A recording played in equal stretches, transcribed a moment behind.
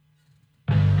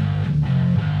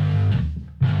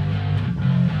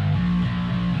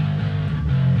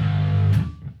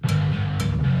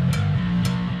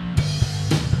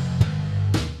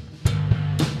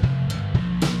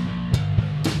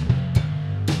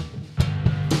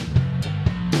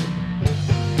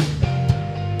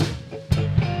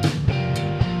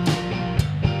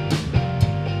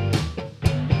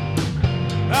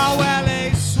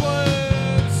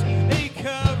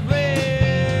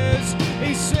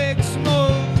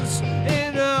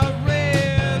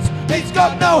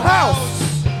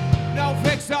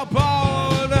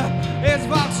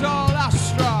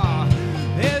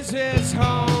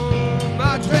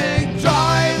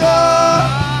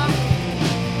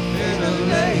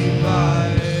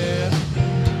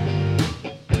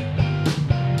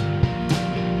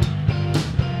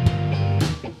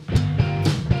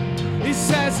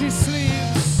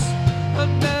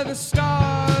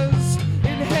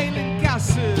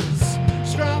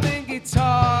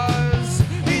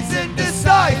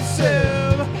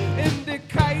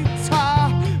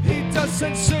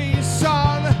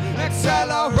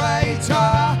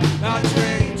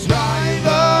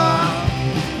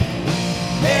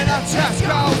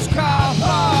Tesco's car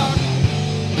park.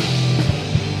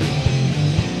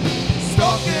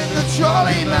 Stalking the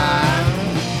trolley man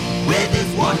with his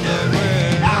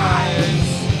wandering eyes.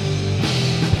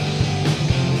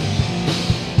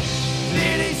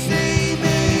 Did he see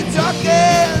me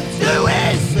talking to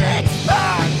his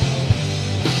six-pack?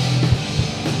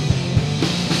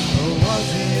 Or was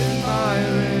he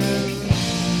admiring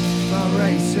my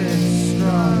racist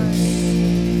stripes?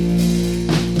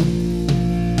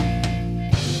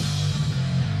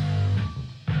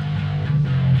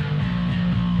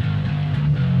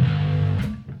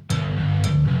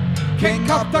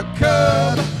 King of the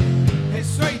curb, his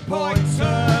straight-point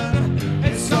turn,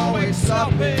 it's always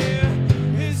sloppy,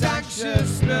 his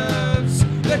anxious nerves,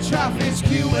 the traffic's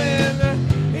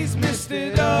queuing, he's missed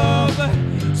it up,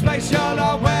 spatial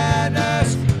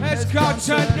awareness has got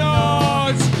to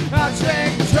nod, a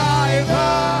drink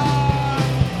driver.